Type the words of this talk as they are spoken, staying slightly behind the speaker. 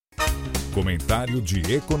Comentário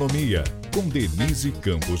de Economia, com Denise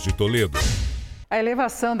Campos de Toledo. A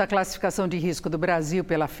elevação da classificação de risco do Brasil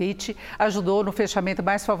pela Fitch ajudou no fechamento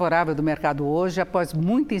mais favorável do mercado hoje, após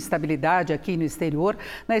muita instabilidade aqui no exterior,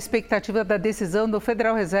 na expectativa da decisão do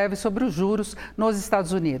Federal Reserve sobre os juros nos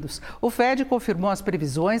Estados Unidos. O Fed confirmou as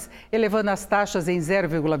previsões, elevando as taxas em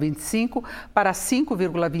 0,25% para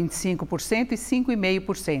 5,25% e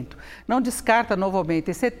 5,5%. Não descarta novo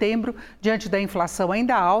aumento em setembro, diante da inflação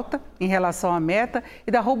ainda alta em relação à meta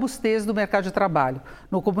e da robustez do mercado de trabalho.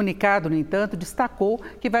 No comunicado, no entanto, destacou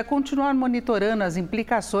que vai continuar monitorando as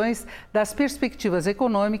implicações das perspectivas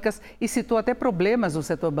econômicas e citou até problemas no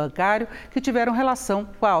setor bancário que tiveram relação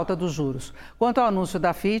com a alta dos juros. Quanto ao anúncio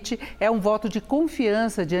da Fitch, é um voto de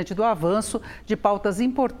confiança diante do avanço de pautas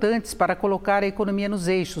importantes para colocar a economia nos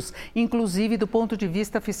eixos, inclusive do ponto de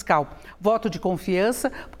vista fiscal. Voto de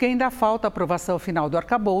confiança porque ainda falta a aprovação final do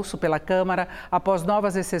arcabouço pela Câmara, após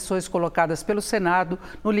novas exceções colocadas pelo Senado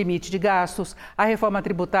no limite de gastos. A reforma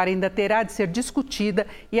tributária ainda terá de ser discutida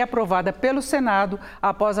e aprovada pelo Senado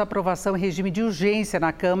após a aprovação em regime de urgência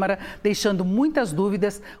na Câmara, deixando muitas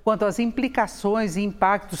dúvidas quanto às implicações e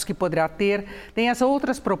impactos que poderá ter. Tem as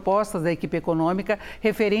outras propostas da equipe econômica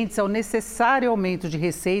referentes ao necessário aumento de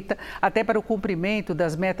receita até para o cumprimento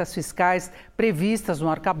das metas fiscais previstas no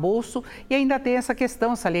arcabouço, e ainda tem essa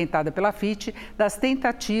questão salientada pela Fitch das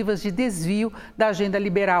tentativas de desvio da agenda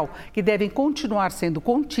liberal, que devem continuar sendo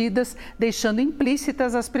contidas, deixando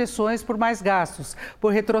implícitas as pressões por mais gastos,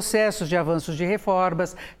 por retrocessos de avanços de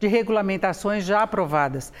reformas, de regulamentações já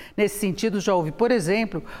aprovadas. Nesse sentido, já houve, por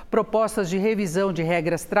exemplo, propostas de revisão de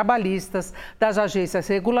regras trabalhistas, das agências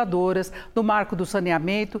reguladoras, do marco do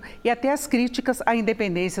saneamento e até as críticas à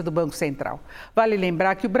independência do Banco Central. Vale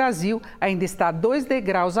lembrar que o Brasil ainda está 2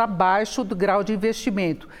 degraus abaixo do grau de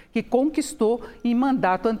investimento que conquistou em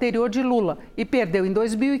mandato anterior de Lula e perdeu em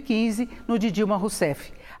 2015 no de Dilma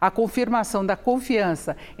Rousseff. A confirmação da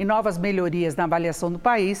confiança e novas melhorias na avaliação do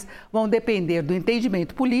país vão depender do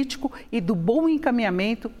entendimento político e do bom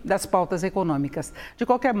encaminhamento das pautas econômicas. De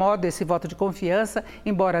qualquer modo, esse voto de confiança,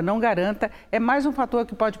 embora não garanta, é mais um fator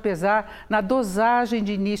que pode pesar na dosagem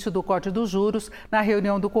de início do corte dos juros na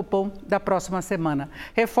reunião do Copom da próxima semana.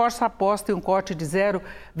 Reforça a aposta em um corte de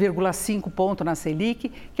 0,5 ponto na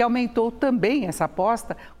Selic, que aumentou também essa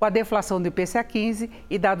aposta com a deflação do IPCA 15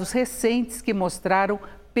 e dados recentes que mostraram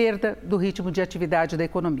perda do ritmo de atividade da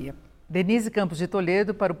economia. Denise Campos de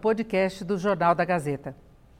Toledo para o podcast do Jornal da Gazeta.